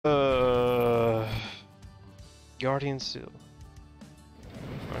Guardian Seal.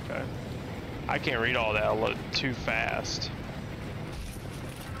 Okay. I can't read all that. I load too fast.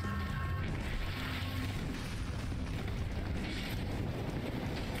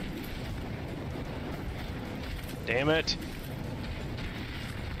 Damn it.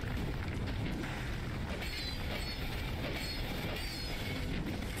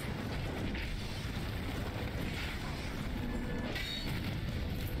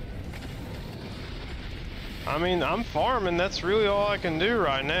 I mean, I'm farming. That's really all I can do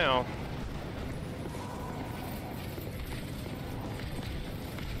right now.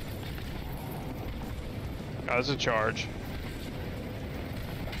 Oh, that's a charge.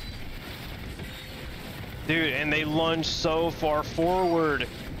 Dude, and they lunge so far forward.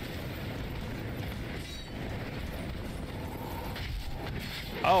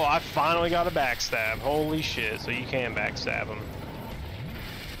 Oh, I finally got a backstab. Holy shit, so you can backstab them.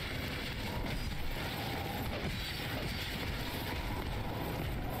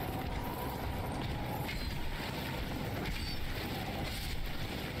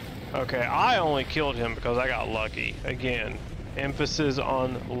 Okay, I only killed him because I got lucky. Again, emphasis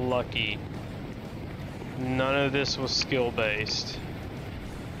on lucky. None of this was skill-based.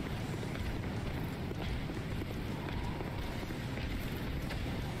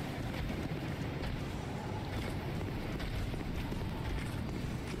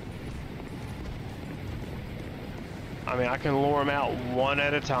 I mean, I can lure them out one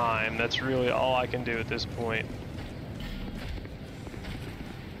at a time. That's really all I can do at this point.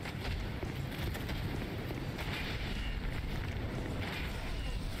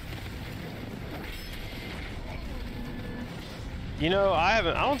 You know, I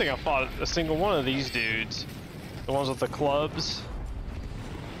don't think I fought a single one of these dudes. The ones with the clubs.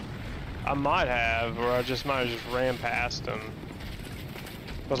 I might have, or I just might have just ran past them.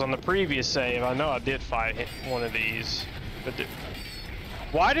 Because on the previous save, I know I did fight one of these. But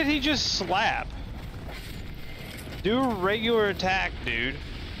why did he just slap? Do a regular attack, dude.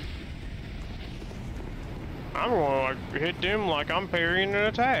 I'm gonna like hit them like I'm parrying an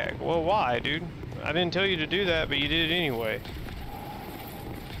attack. Well, why, dude? I didn't tell you to do that, but you did it anyway.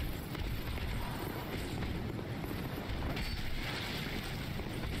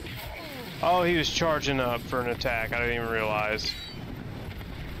 Oh, he was charging up for an attack. I didn't even realize.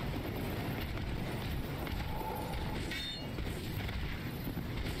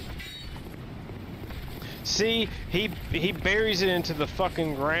 See, he buries it into the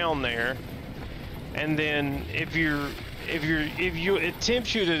fucking ground there, and then if you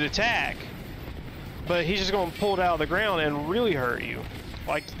attempt you to attack, but he's just gonna pull it out of the ground and really hurt you.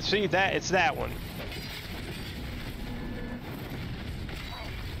 Like, see that? It's that one.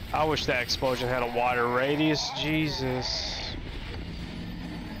 I wish that explosion had a wider radius. Jesus.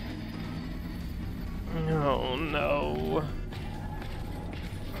 Oh no.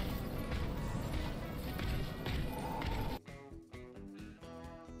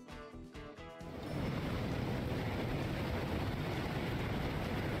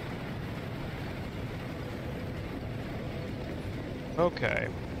 Okay.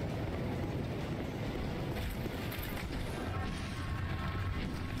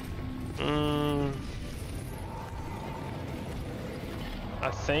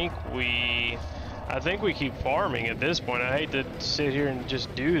 I think we keep farming at this point. I hate to sit here and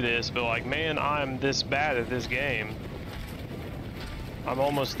just do this, but like, man, I'm this bad at this game. I'm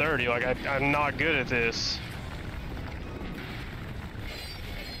almost 30. Like, I'm not good at this.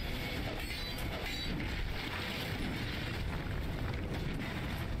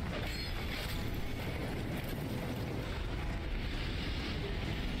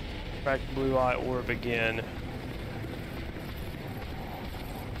 Back to blue light orb again.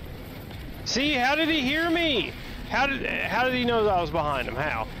 See, how did he hear me? How did he know that I was behind him?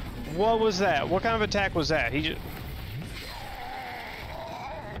 How? What was that? What kind of attack was that? He just...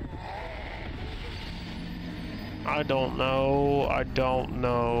 I don't know. I don't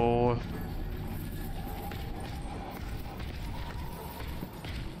know.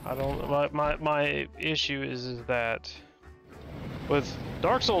 I don't... My issue is that... With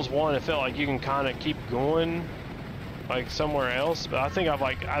Dark Souls 1, it felt like you can kind of keep going like somewhere else, but I think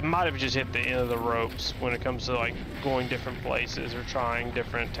I might have just hit the end of the ropes when it comes to like going different places or trying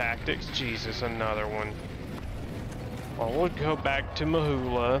different tactics. Jesus, another one. Well, we'll go back to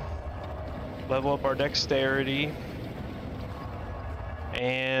Mahula, level up our dexterity,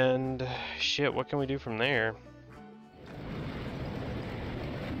 and shit, what can we do from there?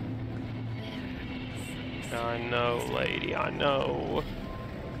 I know, lady, I know.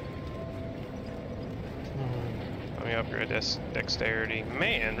 Let me upgrade this dexterity.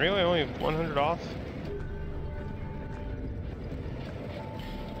 Man, really only 100 off?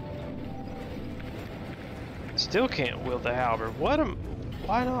 Still can't wield the halberd. Why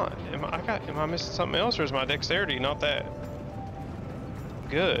not? Am I missing something else, or is my dexterity not that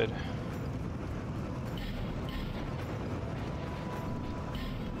good?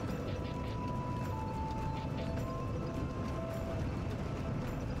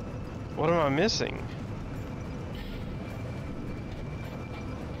 What am I missing?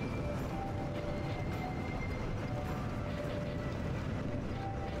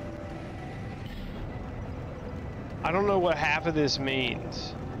 I don't know what half of this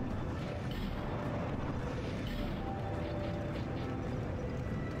means.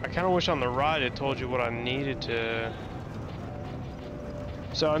 I kind of wish on the right it told you what I needed to.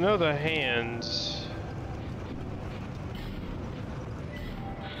 So I know the hands.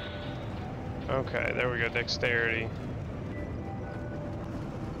 Okay, there we go, dexterity.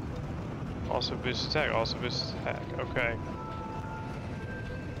 Also boosts attack, also boosts attack, okay.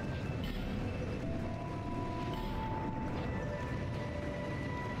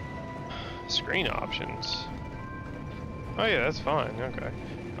 Screen options. Oh yeah, that's fine, okay.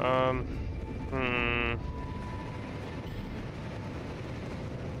 I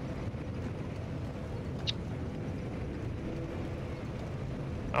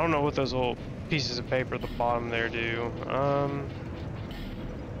don't know what those little pieces of paper at the bottom there do.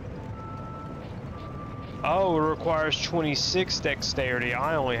 Oh, it requires 26 dexterity.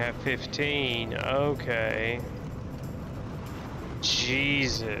 I only have 15. Okay.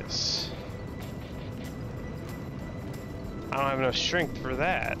 Jesus. I don't have enough strength for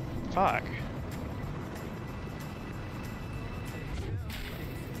that. Fuck.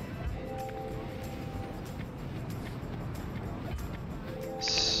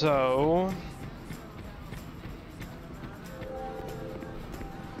 So...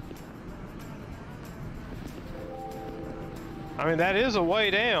 I mean, that is a way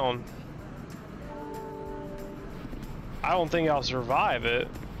down. I don't think I'll survive it.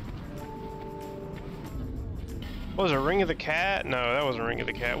 What was it, Ring of the Cat? No, that wasn't Ring of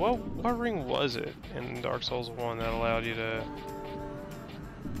the Cat. Well, what ring was it in Dark Souls 1 that allowed you to...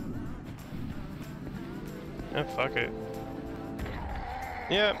 fuck it.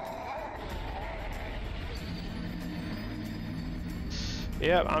 Yep.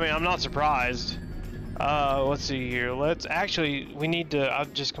 Yep, I mean, I'm not surprised. Let's see here. We need to, I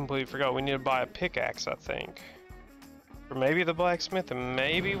just completely forgot, we need to buy a pickaxe, I think. Or maybe the blacksmith, and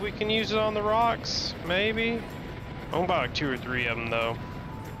maybe we can use it on the rocks? Maybe? I'm gonna buy like 2 or 3 of them, though.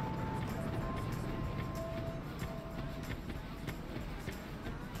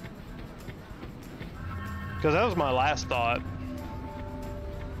 Because that was my last thought.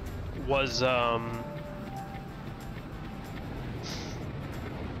 Was,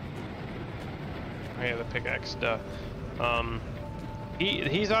 yeah, the pickaxe, duh.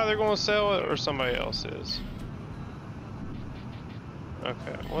 He's either going to sell it or somebody else is.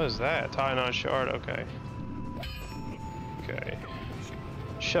 Okay, what is that? Tie knot shard, okay. Okay.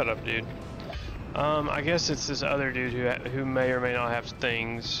 Shut up, dude. I guess it's this other dude who may or may not have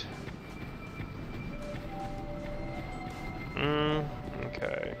things.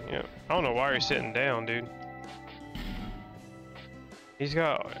 Okay, yeah. I don't know why you're sitting down, dude. He's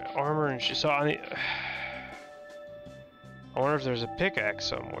got armor and shit, so I wonder if there's a pickaxe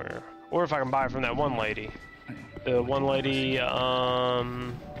somewhere. Or if I can buy it from that one lady. The one lady,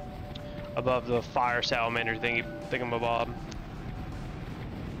 above the fire salamander thingamabob.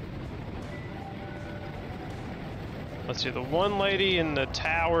 Let's see, the one lady in the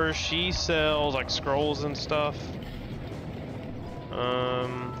tower, she sells like scrolls and stuff.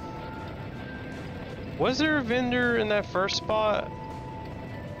 Was there a vendor in that first spot?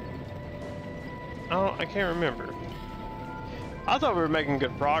 I can't remember. I thought we were making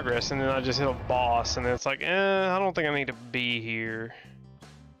good progress, and then I just hit a boss, and then it's like, I don't think I need to be here.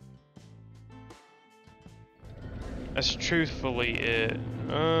 That's truthfully it.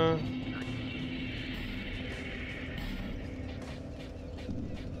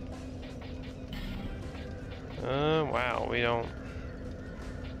 Wow, we don't...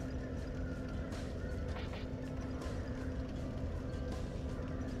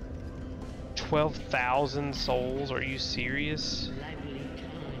 12,000 souls? Are you serious?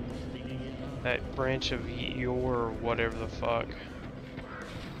 That branch of your whatever the fuck.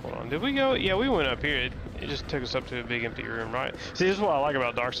 Hold on, did we go? Yeah, we went up here. It just took us up to a big empty room, right? See, this is what I like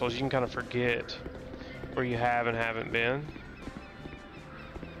about Dark Souls. You can kind of forget where you have and haven't been.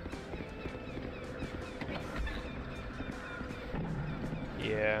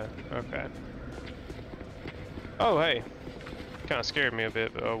 Yeah, okay. Oh, hey. Kind of scared me a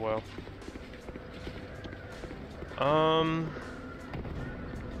bit, but oh well.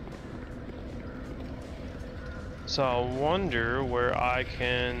 So I wonder where I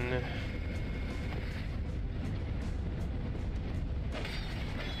can...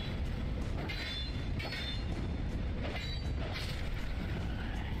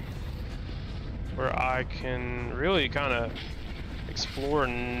 where I can really kind of explore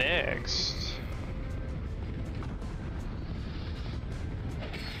next.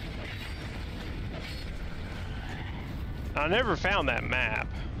 I never found that map.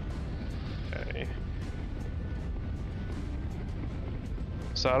 Okay.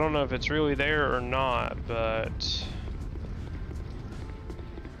 So I don't know if it's really there or not, but...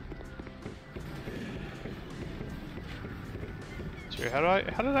 How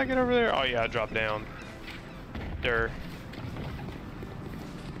did I get over there? Oh yeah, I dropped down. There.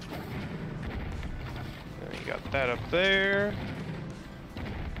 And you got that up there.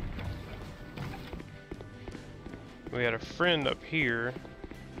 We had a friend up here.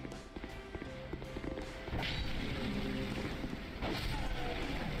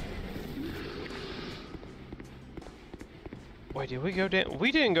 Wait, did we go down?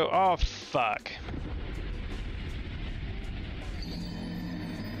 We didn't go. Oh, fuck.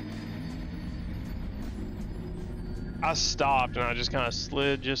 I stopped and I just kind of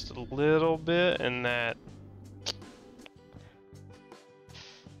slid just a little bit, and that.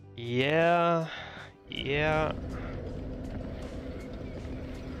 Yeah. Yeah.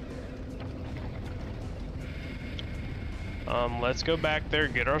 Let's go back there,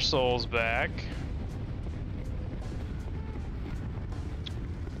 get our souls back.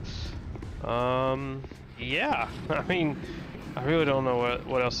 Yeah. I mean, I really don't know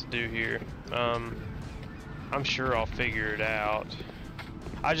what else to do here. I'm sure I'll figure it out.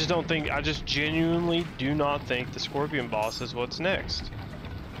 I just genuinely do not think the Scorpion boss is what's next.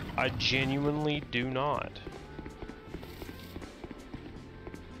 I genuinely do not.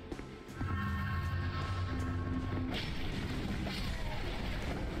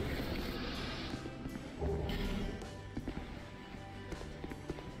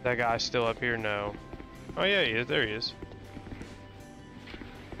 That guy's still up here? No. Oh yeah, he is. There he is.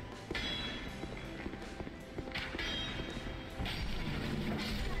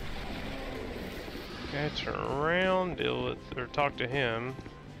 Okay, turn around, deal with, or talk to him.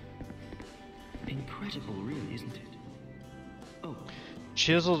 Incredible, really, isn't it? Oh,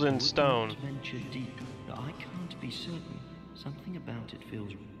 Chiseled in stone. Venture deep, but I can't be certain. Something about it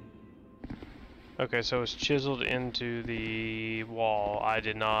feels. Okay, so it's chiseled into the wall. I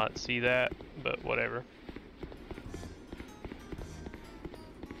did not see that, but whatever.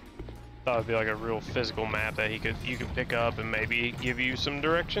 Thought it'd be like a real physical map that you could pick up and maybe give you some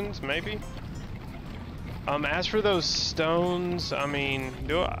directions, maybe. As for those stones, I mean,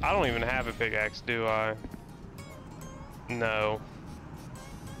 I don't even have a pickaxe, do I? No.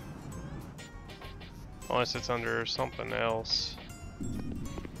 Unless it's under something else.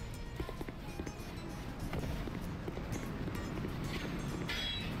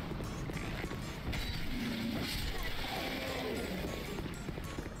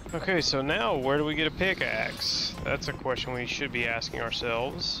 Okay, so now where do we get a pickaxe? That's a question we should be asking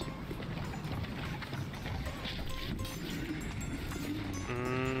ourselves.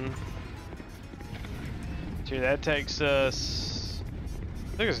 Here, that takes us...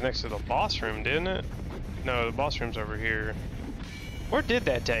 I think it's next to the boss room, didn't it? No, the boss room's over here. Where did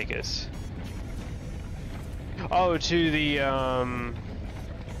that take us? Oh, to the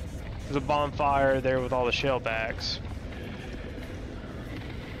bonfire there with all the shellbacks.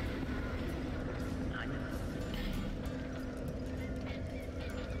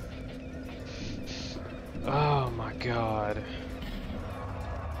 Oh my god.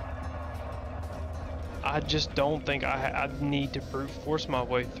 I just don't think I need to brute force my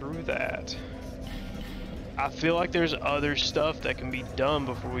way through that. I feel like there's other stuff that can be done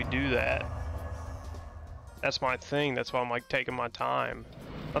before we do that. That's my thing. That's why I'm like taking my time.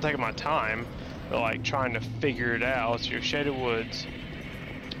 Not taking my time, but like trying to figure it out. It's your Shaded Woods.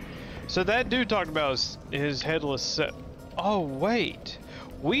 So that dude talked about his headless set. Oh wait,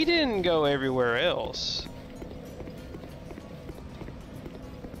 we didn't go everywhere else.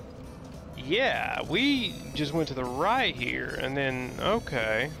 Yeah, we just went to the right here, and then,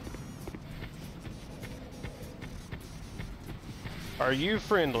 okay. Are you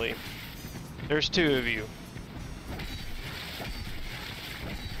friendly? There's two of you.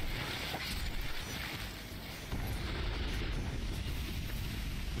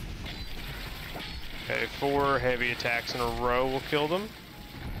 Okay, 4 heavy attacks in a row will kill them.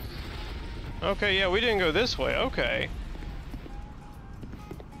 Okay, yeah, we didn't go this way, okay.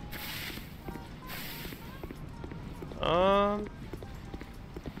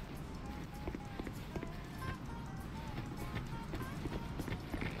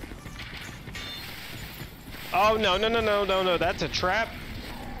 Oh, no, no, no, no, no, no. That's a trap.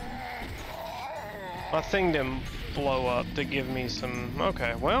 My thing didn't blow up to give me some...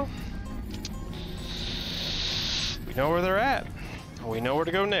 Okay, well. We know where they're at. We know where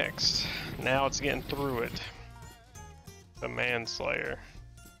to go next. Now it's getting through it. The manslayer.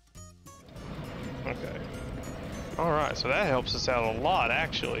 Okay. Alright, so that helps us out a lot,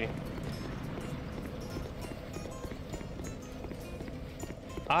 actually.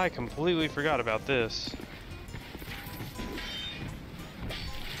 I completely forgot about this.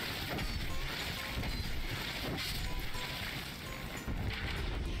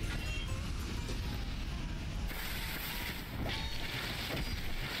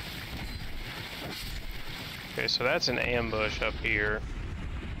 Okay, so that's an ambush up here.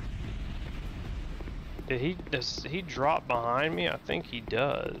 Does he drop behind me? I think he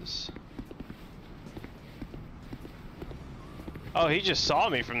does. Oh, he just saw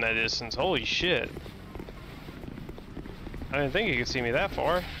me from that distance. Holy shit. I didn't think he could see me that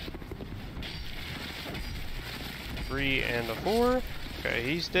far. 3 and a 4. Okay,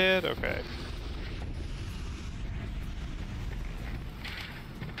 he's dead. Okay.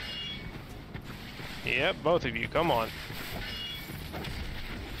 Yep, both of you. Come on.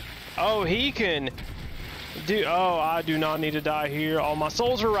 Oh, he can do... Oh, I do not need to die here. All my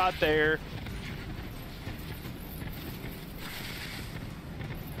souls are right there.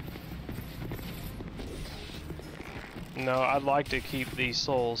 No, I'd like to keep these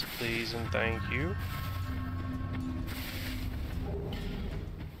souls, please, and thank you.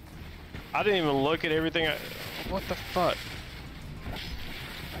 I didn't even look at everything. What the fuck?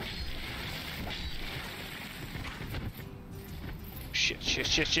 Shit, shit,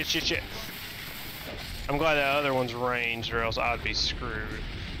 shit, shit, shit, shit. I'm glad that other one's ranged, or else I'd be screwed.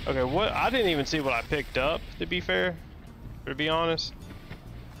 Okay, what? I didn't even see what I picked up, to be fair. To be honest.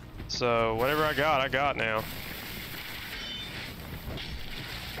 So, whatever I got now.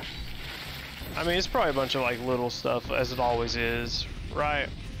 I mean, it's probably a bunch of, like, little stuff, as it always is, right?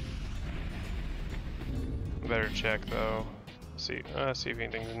 Better check, though. See if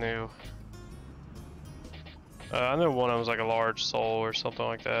anything's new. I know one of them was like a large soul or something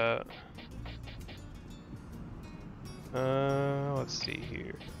like that. Let's see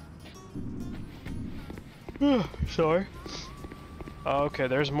here. Sorry. Okay,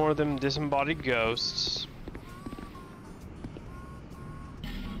 there's more of them disembodied ghosts.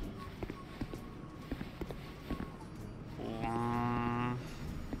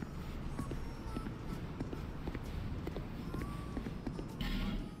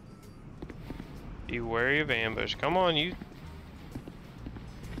 Be wary of ambush. Come on, you.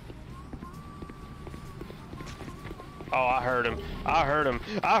 Oh, I heard him. I heard him.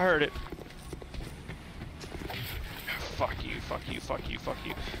 I heard it. Fuck you, fuck you, fuck you, fuck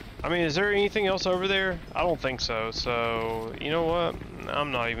you. I mean, is there anything else over there? I don't think so. So, you know what?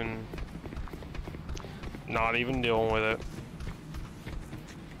 I'm not even dealing with it.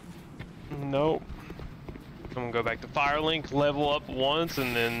 Nope. I'm gonna go back to Firelink, level up once,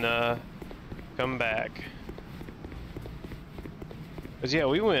 and then come back. Cause yeah,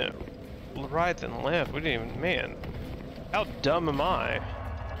 we went right then left. We didn't even, man. How dumb am I?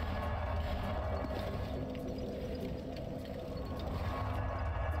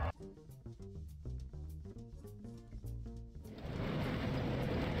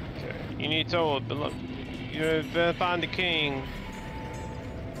 Okay, you need told, but look, you better find the king.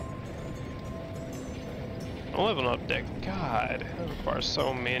 I'm leveling up deck. God, that requires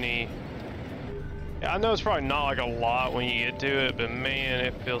so many. Yeah, I know it's probably not like a lot when you get to it, but man,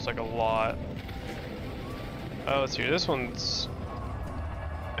 it feels like a lot. Oh, let's see. This one's...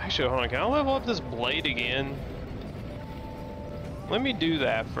 Actually, hold on. Can I level up this blade again? Let me do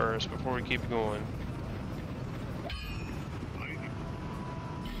that first before we keep going.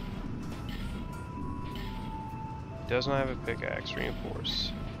 Does not have a pickaxe.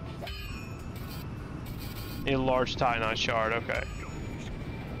 Reinforce. Need a large titanite shard. Okay.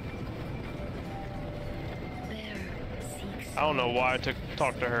 I don't know why I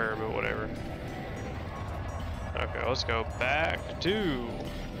talked to her, but whatever. Okay, let's go back to...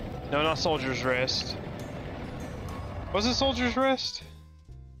 No, not Soldier's Rest. Was it Soldier's Rest?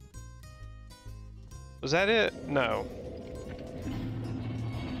 Was that it? No.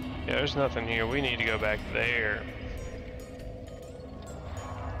 Yeah, there's nothing here. We need to go back there.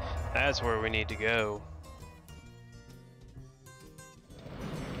 That's where we need to go.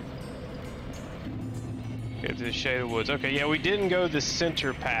 Get to the Shaded Woods. Okay, yeah, we didn't go the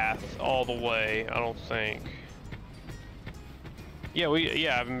center path all the way, I don't think. Yeah,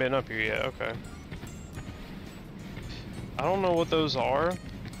 I haven't been up here yet. Okay. I don't know what those are.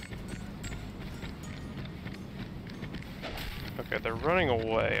 Okay, they're running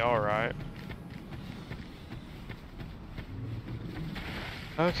away, alright.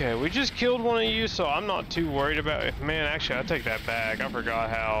 Okay, we just killed one of you, so I'm not too worried about it. Man, actually, I take that back. I forgot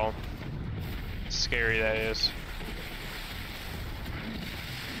how scary that is.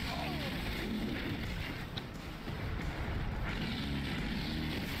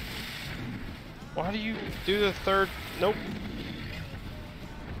 Why do you do the third? Nope.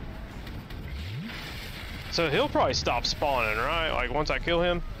 So he'll probably stop spawning, right? Like once I kill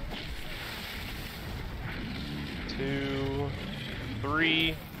him. 2,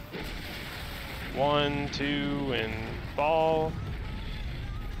 3. 1, 2, and fall.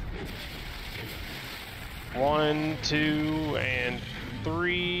 1, 2, and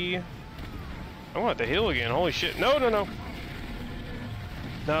 3. I want the hill again. Holy shit. No, no, no.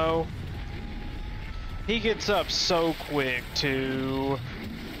 No. He gets up so quick, too.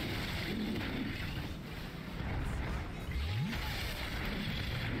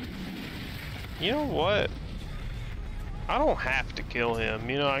 You know what? I don't have to kill him.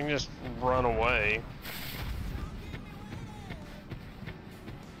 You know, I can just run away.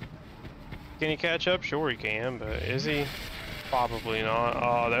 Can he catch up? Sure he can, but is he? Probably not.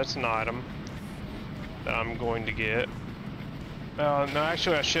 Oh, that's an item that I'm going to get. No,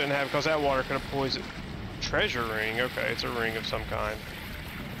 actually I shouldn't have, because that water could have poisoned. Treasure ring. Okay, it's a ring of some kind.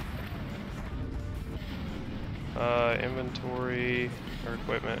 Inventory or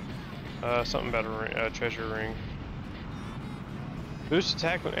equipment. Something about a treasure ring. Boost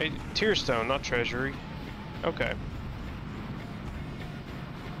attack with a tier stone, not treasury. Okay.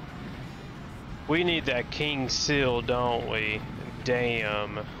 We need that king seal, don't we?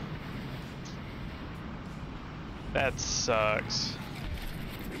 Damn. That sucks.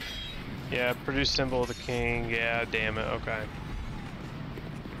 Yeah, produce symbol of the king. Yeah, damn it. Okay.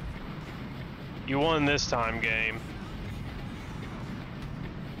 You won this time, game.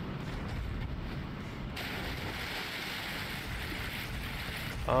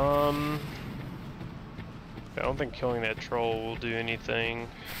 I don't think killing that troll will do anything.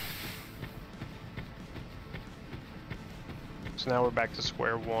 So now we're back to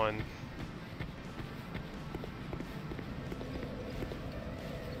square one.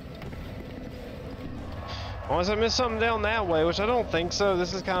 Unless I missed something down that way, which I don't think so.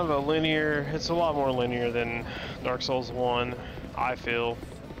 This is kind of a linear, it's a lot more linear than Dark Souls 1, I feel.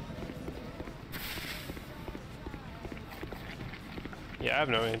 Yeah, I have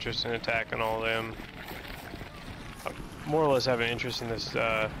no interest in attacking all of them. I more or less have an interest in this,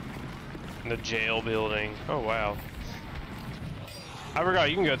 in the jail building. Oh, wow. I forgot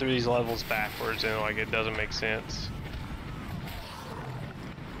you can go through these levels backwards and, like, it doesn't make sense.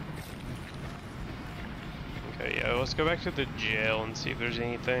 Okay, yeah, let's go back to the jail and see if there's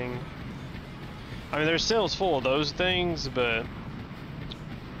anything. I mean, there's cells full of those things, but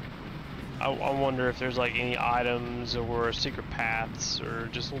I wonder if there's like any items or secret paths or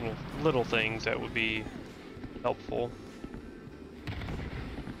just little things that would be helpful.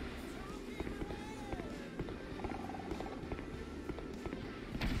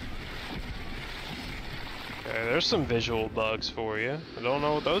 Okay, there's some visual bugs for you. I don't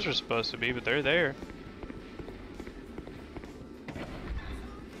know what those are supposed to be, but they're there.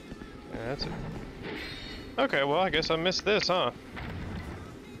 Yeah, that's it. Okay, well, I guess I missed this, huh?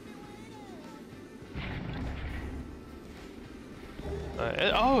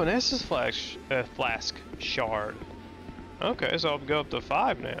 Oh, an Estus flask shard. Okay, so I'll go up to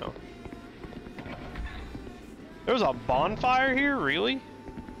 5 now. There's a bonfire here? Really?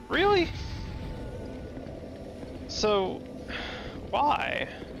 Really? So, why?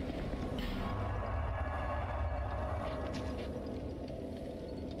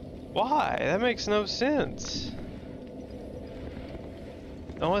 Why? That makes no sense.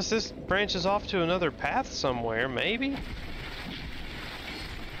 Unless this branches off to another path somewhere, maybe?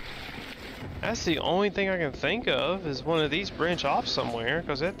 That's the only thing I can think of, is one of these branch off somewhere,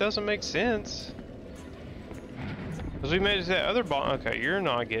 because that doesn't make sense. Because we made it to that other okay, you're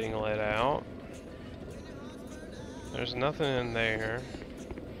not getting let out. There's nothing in there.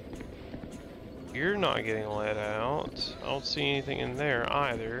 You're not getting let out. I don't see anything in there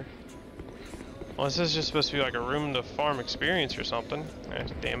either. Unless this is just supposed to be like a room to farm experience or something. Ah,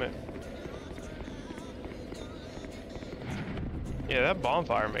 damn it. Yeah, that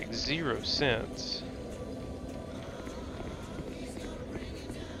bonfire makes 0 sense.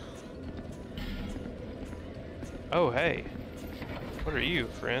 Oh, hey. What are you,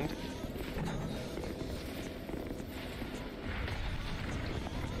 friend?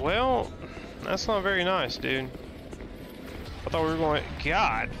 Well, that's not very nice, dude. I thought we were going to...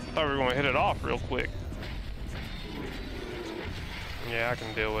 God! I thought we were going to hit it off real quick. Yeah, I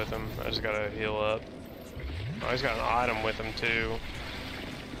can deal with him. I just gotta heal up. Oh, he's got an item with him too.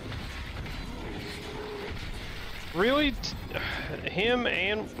 Really? Him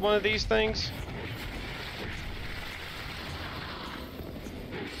and one of these things?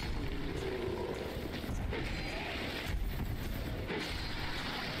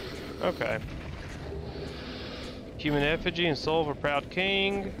 Okay. Human effigy and soul of a proud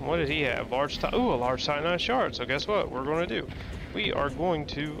king. What did he have? Ooh, a large titanite shard. So guess what we're going to do? We are going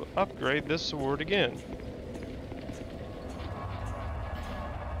to upgrade this sword again.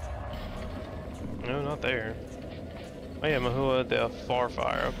 No, not there. Oh yeah, Mahua the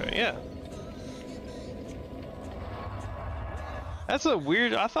Farfire. Okay, yeah. That's a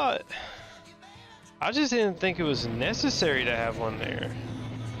weird... I just didn't think it was necessary to have one there.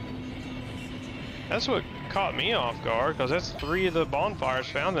 That's what caught me off guard, because that's 3 of the bonfires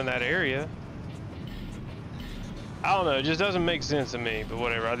found in that area. I don't know, it just doesn't make sense to me, but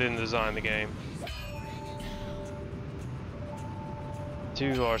whatever, I didn't design the game.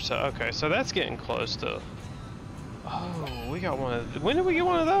 2 large... Okay, so that's getting close to... Oh, we got one of... When did we get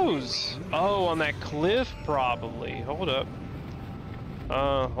one of those? Oh, on that cliff, probably. Hold up.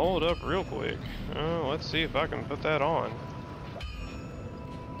 Hold up real quick. Let's see if I can put that on.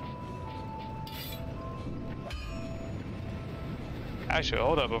 Actually,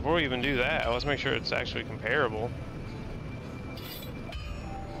 hold up, before we even do that, let's make sure it's actually comparable.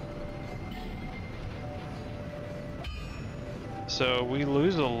 So, we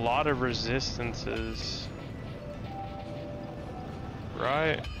lose a lot of resistances.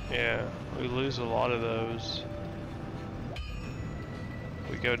 Right? Yeah, we lose a lot of those.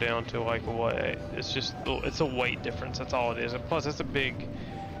 We go down to like what? It's just, it's a weight difference, that's all it is. And plus, it's a big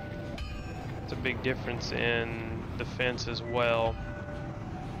difference in defense as well.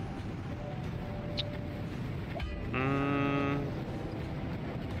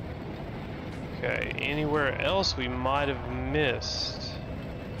 Okay, anywhere else we might have missed?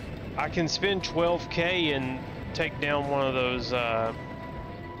 I can spend 12k and take down one of those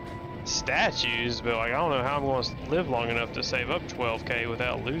statues, but like I don't know how I'm going to live long enough to save up 12k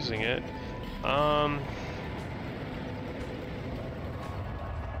without losing it.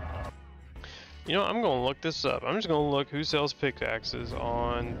 You know, I'm going to look this up. I'm just going to look who sells pickaxes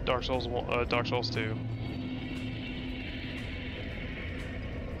on Dark Souls 2.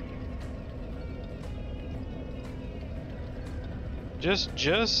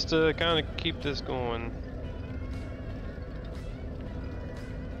 Just to kind of keep this going.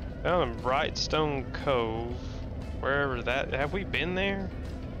 Found a Brightstone Cove, wherever that. Have we been there?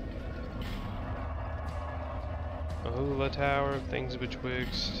 Mahula Tower, things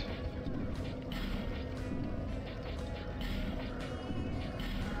betwixt.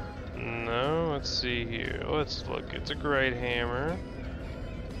 No, let's see here. Let's look. It's a great hammer.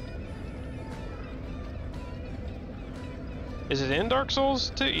 Is it in Dark Souls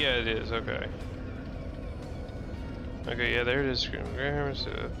 2? Yeah, it is. Okay. Okay, yeah, there it is. Great hammer's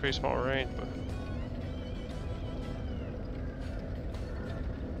a pretty small range, but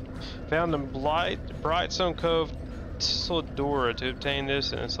found in Brightstone Cove, Sladora. To obtain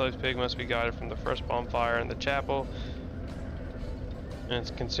this, an enslaved pig must be guided from the first bonfire in the chapel, and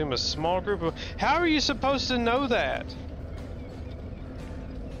it's consume a small group of... How are you supposed to know that?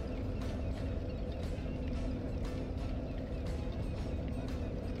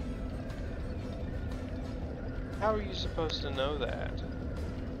 How are you supposed to know that?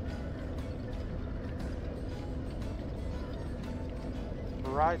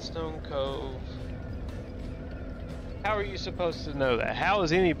 Brightstone Cove. How are you supposed to know that? How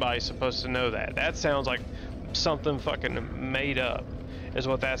is anybody supposed to know that? That sounds like something fucking made up, is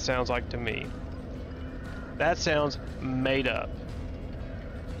what that sounds like to me. That sounds made up.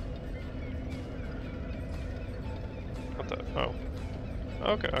 What the? Oh.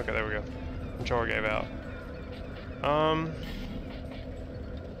 Okay, okay, there we go. Controller gave out.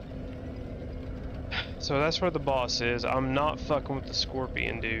 So that's where the boss is. I'm not fucking with the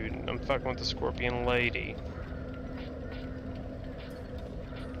scorpion dude. I'm fucking with the scorpion lady.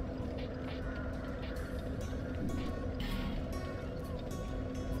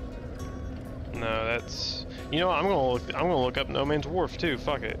 No, that's... You know, I'm gonna look up No Man's Wharf too.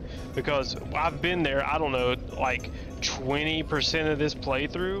 Fuck it, because I've been there. I don't know, like 20% of this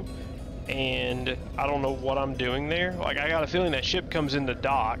playthrough, and I don't know what I'm doing there. Like, I got a feeling that ship comes in the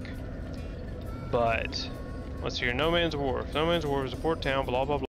dock, but let's see here. No Man's Wharf. No Man's Wharf is a port town. Blah blah blah.